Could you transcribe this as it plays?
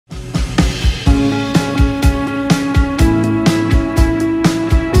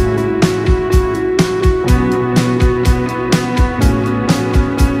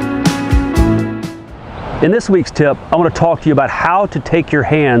this week's tip, I want to talk to you about how to take your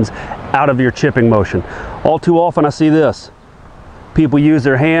hands out of your chipping motion. All too often I see this. People use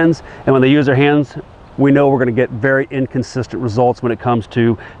their hands, and when they use their hands, we know we're going to get very inconsistent results when it comes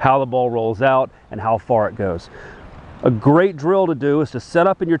to how the ball rolls out and how far it goes. A great drill to do is to set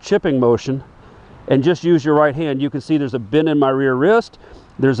up in your chipping motion and just use your right hand. You can see there's a bend in my rear wrist.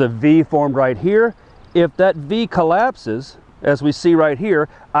 There's a V formed right here. If that V collapses, as we see right here,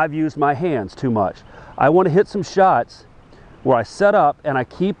 I've used my hands too much. I want to hit some shots where I set up and I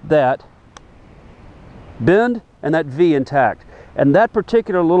keep that bend and that V intact. And that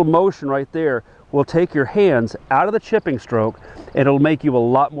particular little motion right there will take your hands out of the chipping stroke, and it'll make you a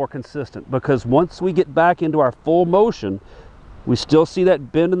lot more consistent, because once we get back into our full motion, we still see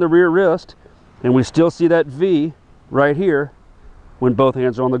that bend in the rear wrist and we still see that V right here when both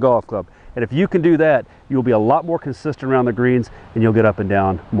hands are on the golf club. And if you can do that, you'll be a lot more consistent around the greens and you'll get up and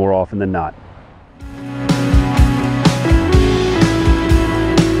down more often than not.